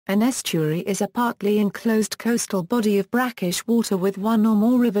An estuary is a partly enclosed coastal body of brackish water with one or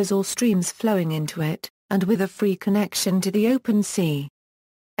more rivers or streams flowing into it, and with a free connection to the open sea.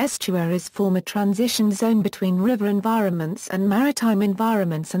 Estuaries form a transition zone between river environments and maritime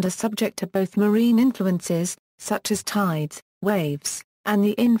environments and are subject to both marine influences, such as tides, waves, and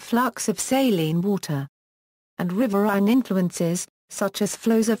the influx of saline water, and riverine influences, such as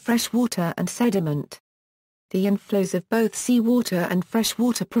flows of fresh water and sediment. The inflows of both seawater and fresh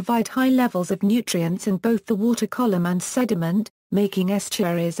water provide high levels of nutrients in both the water column and sediment, making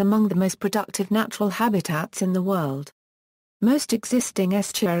estuaries among the most productive natural habitats in the world. Most existing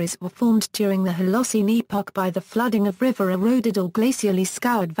estuaries were formed during the Holocene epoch by the flooding of river-eroded or glacially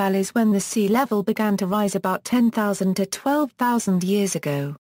scoured valleys when the sea level began to rise about 10,000 to 12,000 years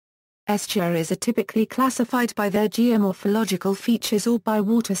ago. Estuaries are typically classified by their geomorphological features or by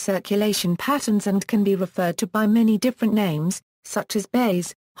water circulation patterns and can be referred to by many different names, such as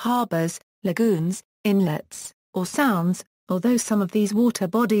bays, harbors, lagoons, inlets, or sounds, although some of these water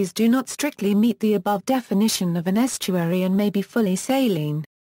bodies do not strictly meet the above definition of an estuary and may be fully saline.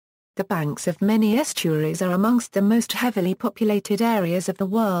 The banks of many estuaries are amongst the most heavily populated areas of the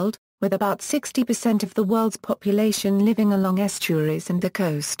world, with about 60% of the world's population living along estuaries and the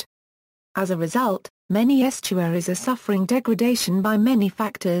coast. As a result, many estuaries are suffering degradation by many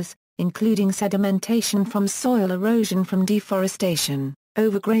factors, including sedimentation from soil erosion from deforestation,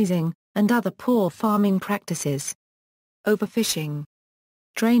 overgrazing, and other poor farming practices. Overfishing.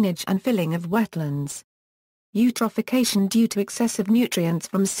 Drainage and filling of wetlands. Eutrophication due to excessive nutrients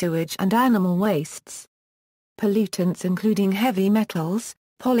from sewage and animal wastes. Pollutants including heavy metals,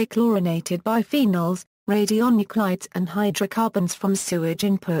 polychlorinated biphenyls, radionuclides and hydrocarbons from sewage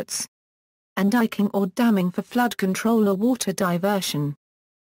inputs. And diking or damming for flood control or water diversion.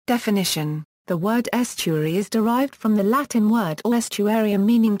 Definition. The word estuary is derived from the Latin word or estuarium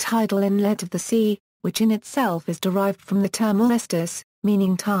meaning tidal inlet of the sea, which in itself is derived from the term estus,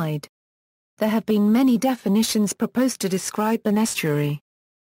 meaning tide. There have been many definitions proposed to describe an estuary.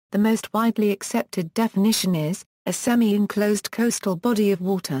 The most widely accepted definition is, a semi-enclosed coastal body of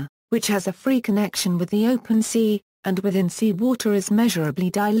water, which has a free connection with the open sea, and within seawater is measurably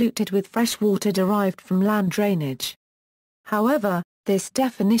diluted with fresh water derived from land drainage. However, this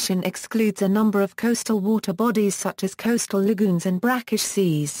definition excludes a number of coastal water bodies such as coastal lagoons and brackish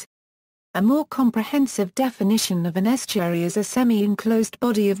seas. A more comprehensive definition of an estuary is a semi-enclosed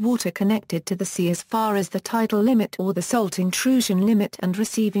body of water connected to the sea as far as the tidal limit or the salt intrusion limit and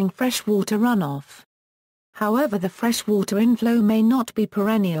receiving freshwater runoff. However, the freshwater inflow may not be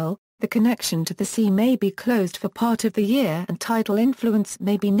perennial. The connection to the sea may be closed for part of the year and tidal influence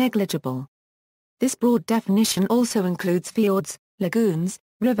may be negligible. This broad definition also includes fjords, lagoons,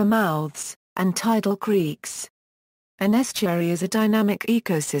 river mouths, and tidal creeks. An estuary is a dynamic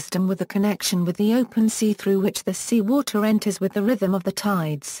ecosystem with a connection with the open sea through which the seawater enters with the rhythm of the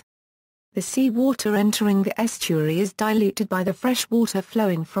tides. The seawater entering the estuary is diluted by the fresh water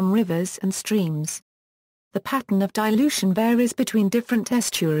flowing from rivers and streams. The pattern of dilution varies between different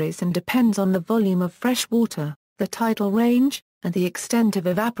estuaries and depends on the volume of fresh water, the tidal range, and the extent of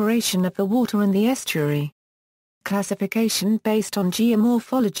evaporation of the water in the estuary. Classification based on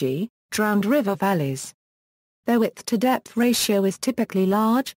geomorphology. Drowned river valleys. Their width-to-depth ratio is typically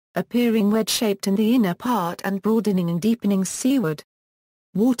large, appearing wedge-shaped in the inner part and broadening and deepening seaward.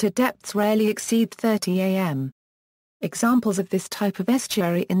 Water depths rarely exceed 30 am. Examples of this type of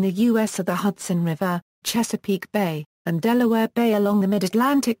estuary in the U.S. are the Hudson River, Chesapeake Bay, and Delaware Bay along the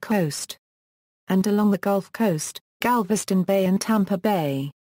mid-Atlantic coast. And along the Gulf Coast, Galveston Bay and Tampa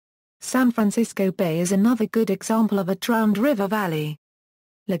Bay. San Francisco Bay is another good example of a drowned river valley.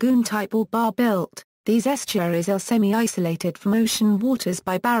 Lagoon-type or bar-built, these estuaries are semi-isolated from ocean waters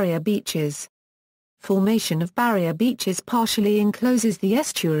by barrier beaches. Formation of barrier beaches partially encloses the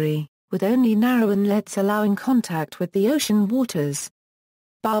estuary, with only narrow inlets allowing contact with the ocean waters.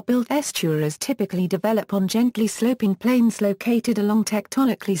 Bar-built estuaries typically develop on gently sloping plains located along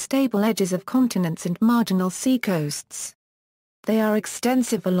tectonically stable edges of continents and marginal seacoasts. They are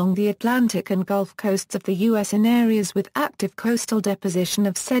extensive along the Atlantic and Gulf coasts of the U.S. in areas with active coastal deposition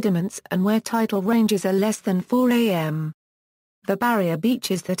of sediments and where tidal ranges are less than 4 am. The barrier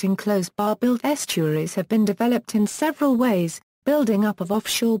beaches that enclose bar-built estuaries have been developed in several ways, building up of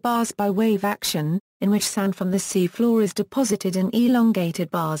offshore bars by wave action, in which sand from the seafloor is deposited in elongated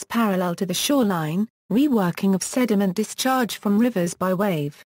bars parallel to the shoreline, reworking of sediment discharge from rivers by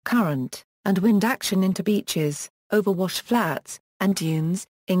wave, current, and wind action into beaches, overwash flats, and dunes,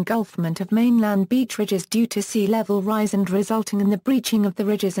 engulfment of mainland beach ridges due to sea level rise and resulting in the breaching of the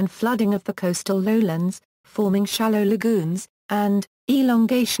ridges and flooding of the coastal lowlands, forming shallow lagoons, and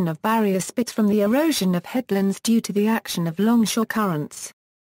elongation of barrier spits from the erosion of headlands due to the action of longshore currents,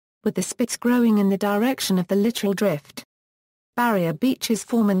 with the spits growing in the direction of the littoral drift. Barrier beaches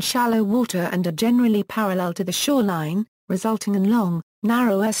form in shallow water and are generally parallel to the shoreline, resulting in long,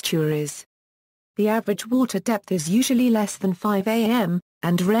 narrow estuaries. The average water depth is usually less than 5 am,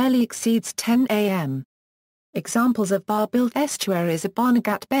 and rarely exceeds 10 am. Examples of bar-built estuaries are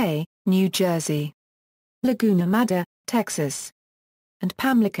Barnegat Bay, New Jersey; Laguna Madre, Texas; and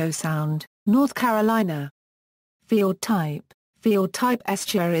Pamlico Sound, North Carolina. Fiord type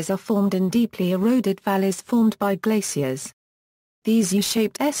estuaries are formed in deeply eroded valleys formed by glaciers. These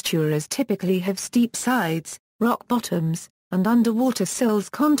U-shaped estuaries typically have steep sides, rock bottoms, and underwater sills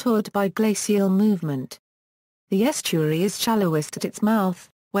contoured by glacial movement. The estuary is shallowest at its mouth,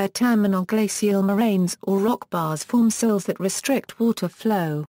 where terminal glacial moraines or rock bars form sills that restrict water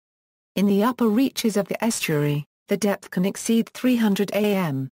flow. In the upper reaches of the estuary, the depth can exceed 300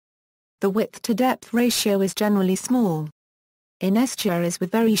 am. The width-to-depth ratio is generally small. In estuaries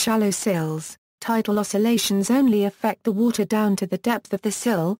with very shallow sills, tidal oscillations only affect the water down to the depth of the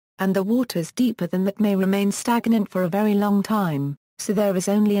sill, and the waters deeper than that may remain stagnant for a very long time, so there is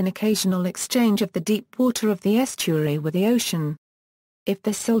only an occasional exchange of the deep water of the estuary with the ocean. If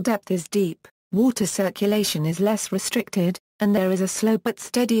the sill depth is deep, water circulation is less restricted, and there is a slow but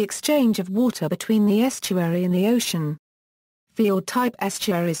steady exchange of water between the estuary and the ocean. Fiord-type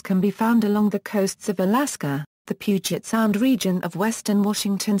estuaries can be found along the coasts of Alaska, the Puget Sound region of western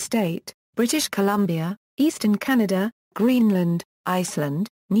Washington state, British Columbia, eastern Canada, Greenland, Iceland,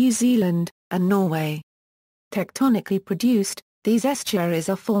 New Zealand, and Norway. Tectonically produced, these estuaries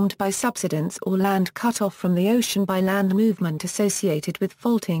are formed by subsidence or land cut off from the ocean by land movement associated with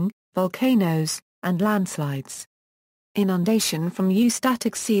faulting, volcanoes, and landslides. Inundation from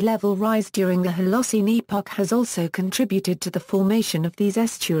eustatic sea level rise during the Holocene epoch has also contributed to the formation of these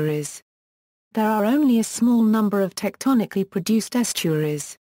estuaries. There are only a small number of tectonically produced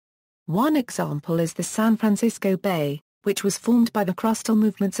estuaries. One example is the San Francisco Bay, which was formed by the crustal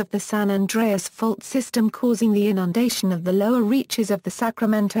movements of the San Andreas Fault system causing the inundation of the lower reaches of the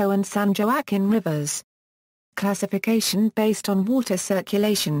Sacramento and San Joaquin rivers. Classification based on water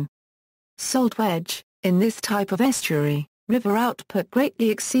circulation. Salt wedge: in this type of estuary, river output greatly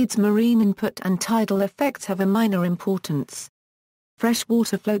exceeds marine input and tidal effects have a minor importance. Fresh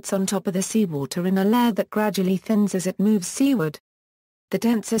water floats on top of the seawater in a layer that gradually thins as it moves seaward. The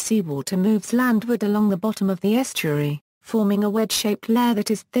denser seawater moves landward along the bottom of the estuary, forming a wedge-shaped layer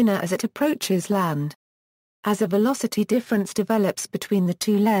that is thinner as it approaches land. As a velocity difference develops between the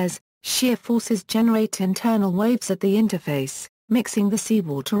two layers, shear forces generate internal waves at the interface, mixing the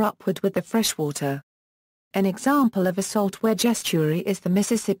seawater upward with the freshwater. An example of a salt wedge estuary is the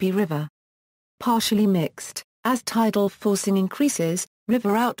Mississippi River. Partially mixed, as tidal forcing increases,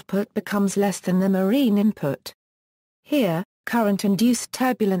 river output becomes less than the marine input. Here, current-induced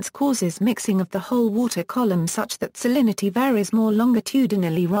turbulence causes mixing of the whole water column such that salinity varies more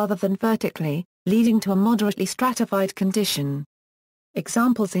longitudinally rather than vertically, leading to a moderately stratified condition.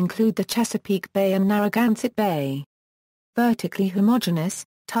 Examples include the Chesapeake Bay and Narragansett Bay. Vertically homogeneous,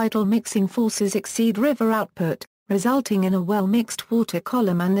 tidal mixing forces exceed river output, resulting in a well-mixed water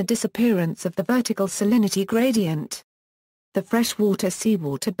column and the disappearance of the vertical salinity gradient. The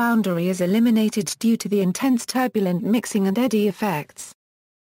freshwater-seawater boundary is eliminated due to the intense turbulent mixing and eddy effects.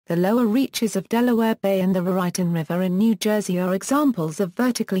 The lower reaches of Delaware Bay and the Raritan River in New Jersey are examples of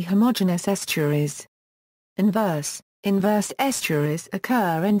vertically homogeneous estuaries. Inverse estuaries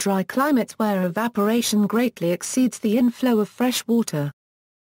occur in dry climates where evaporation greatly exceeds the inflow of fresh water.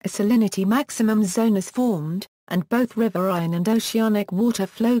 A salinity maximum zone is formed, and both riverine and oceanic water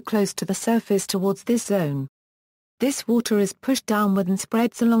flow close to the surface towards this zone. This water is pushed downward and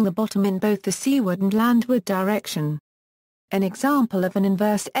spreads along the bottom in both the seaward and landward direction. An example of an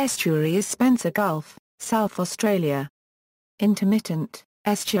inverse estuary is Spencer Gulf, South Australia. Intermittent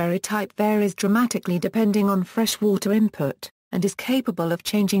estuary type varies dramatically depending on freshwater input, and is capable of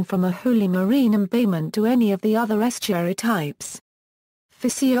changing from a wholly marine embayment to any of the other estuary types.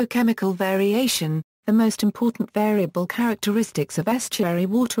 Physiochemical variation. The most important variable characteristics of estuary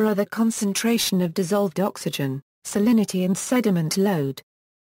water are the concentration of dissolved oxygen, salinity and sediment load.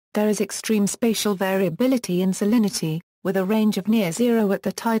 There is extreme spatial variability in salinity, with a range of near zero at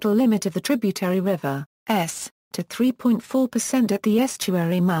the tidal limit of the tributary river, S, to 3.4% at the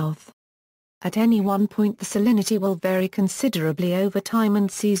estuary mouth. At any one point the salinity will vary considerably over time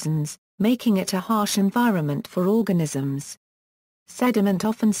and seasons, making it a harsh environment for organisms. Sediment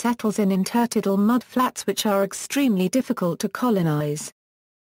often settles in intertidal mudflats which are extremely difficult to colonize.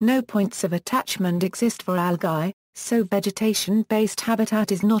 No points of attachment exist for algae, so vegetation-based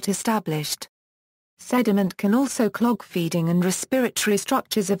habitat is not established. Sediment can also clog feeding and respiratory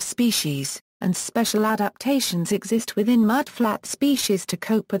structures of species, and special adaptations exist within mudflat species to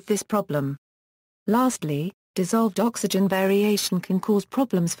cope with this problem. Lastly, dissolved oxygen variation can cause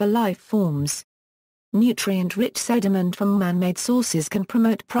problems for life forms. Nutrient-rich sediment from man-made sources can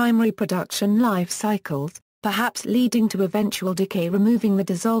promote primary production life cycles, perhaps leading to eventual decay, removing the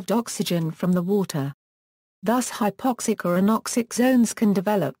dissolved oxygen from the water. Thus hypoxic or anoxic zones can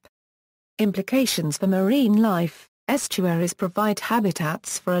develop. Implications for marine life: estuaries provide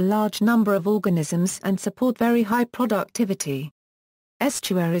habitats for a large number of organisms and support very high productivity.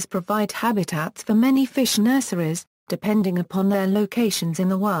 Estuaries provide habitats for many fish nurseries, depending upon their locations in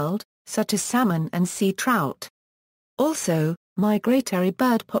the world, such as salmon and sea trout. Also, migratory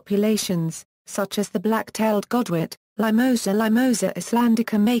bird populations, such as the black-tailed godwit, Limosa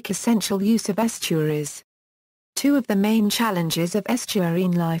islandica, make essential use of estuaries. Two of the main challenges of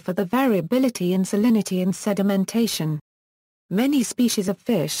estuarine life are the variability in salinity and sedimentation. Many species of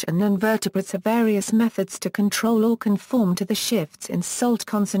fish and non-vertebrates have various methods to control or conform to the shifts in salt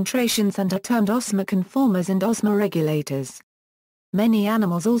concentrations and are termed osmoconformers and osmoregulators. Many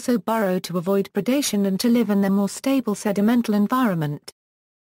animals also burrow to avoid predation and to live in a more stable sedimental environment.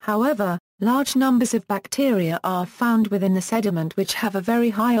 However, large numbers of bacteria are found within the sediment which have a very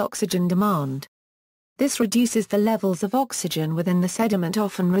high oxygen demand. This reduces the levels of oxygen within the sediment,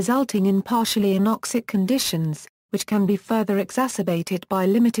 often resulting in partially anoxic conditions, which can be further exacerbated by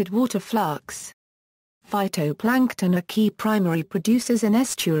limited water flux. Phytoplankton are key primary producers in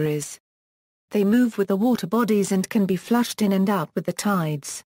estuaries. They move with the water bodies and can be flushed in and out with the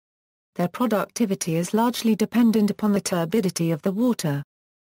tides. Their productivity is largely dependent upon the turbidity of the water.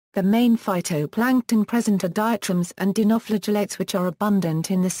 The main phytoplankton present are diatoms and dinoflagellates, which are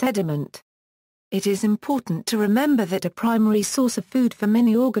abundant in the sediment. It is important to remember that a primary source of food for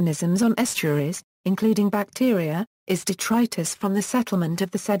many organisms on estuaries, including bacteria, is detritus from the settlement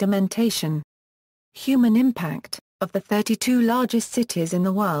of the sedimentation. Human impact: of the 32 largest cities in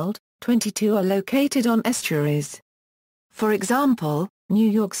the world, 22 are located on estuaries. For example, New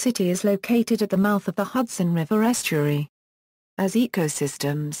York City is located at the mouth of the Hudson River estuary. As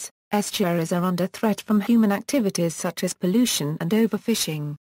ecosystems, estuaries are under threat from human activities such as pollution and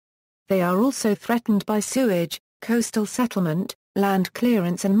overfishing. They are also threatened by sewage, coastal settlement, land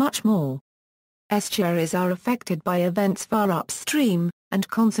clearance and much more. Estuaries are affected by events far upstream, and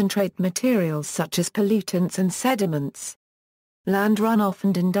concentrate materials such as pollutants and sediments. Land runoff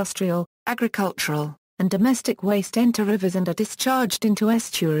and industrial, agricultural, and domestic waste enter rivers and are discharged into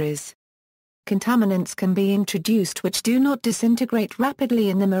estuaries. Contaminants can be introduced which do not disintegrate rapidly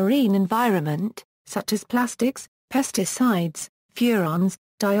in the marine environment, such as plastics, pesticides, furans,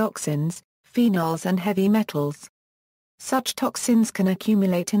 dioxins, phenols and heavy metals. Such toxins can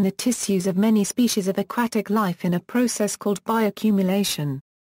accumulate in the tissues of many species of aquatic life in a process called bioaccumulation.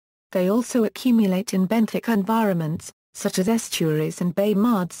 They also accumulate in benthic environments, such as estuaries and bay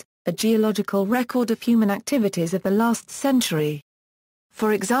muds, a geological record of human activities of the last century.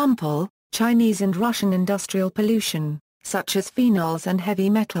 For example, Chinese and Russian industrial pollution, such as phenols and heavy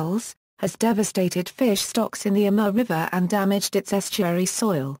metals, has devastated fish stocks in the Amur River and damaged its estuary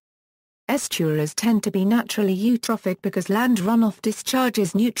soil. Estuaries tend to be naturally eutrophic because land runoff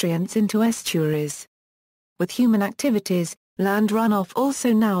discharges nutrients into estuaries. With human activities, land runoff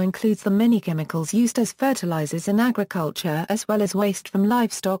also now includes the many chemicals used as fertilizers in agriculture as well as waste from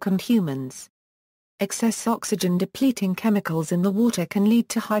livestock and humans. Excess oxygen-depleting chemicals in the water can lead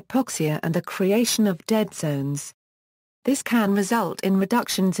to hypoxia and the creation of dead zones. This can result in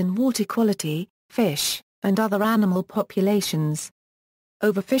reductions in water quality, fish, and other animal populations.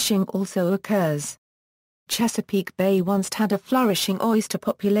 Overfishing also occurs. Chesapeake Bay once had a flourishing oyster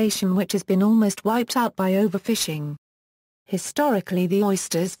population which has been almost wiped out by overfishing. Historically, the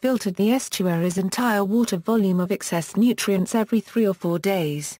oysters filtered the estuary's entire water volume of excess nutrients every 3 or 4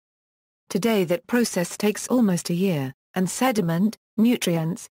 days. Today that process takes almost a year, and sediment,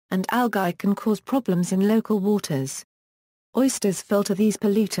 nutrients, and algae can cause problems in local waters. Oysters filter these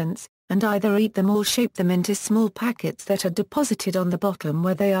pollutants, and either eat them or shape them into small packets that are deposited on the bottom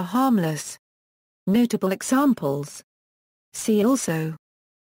where they are harmless. Notable examples. See also.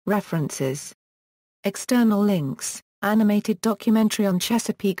 References. External links: animated documentary on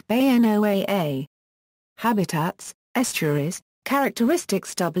Chesapeake Bay NOAA. Habitats, estuaries,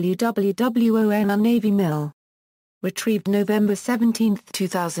 characteristics WWWON Navy Mill. Retrieved November 17,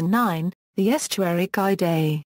 2009, The Estuary Guide A.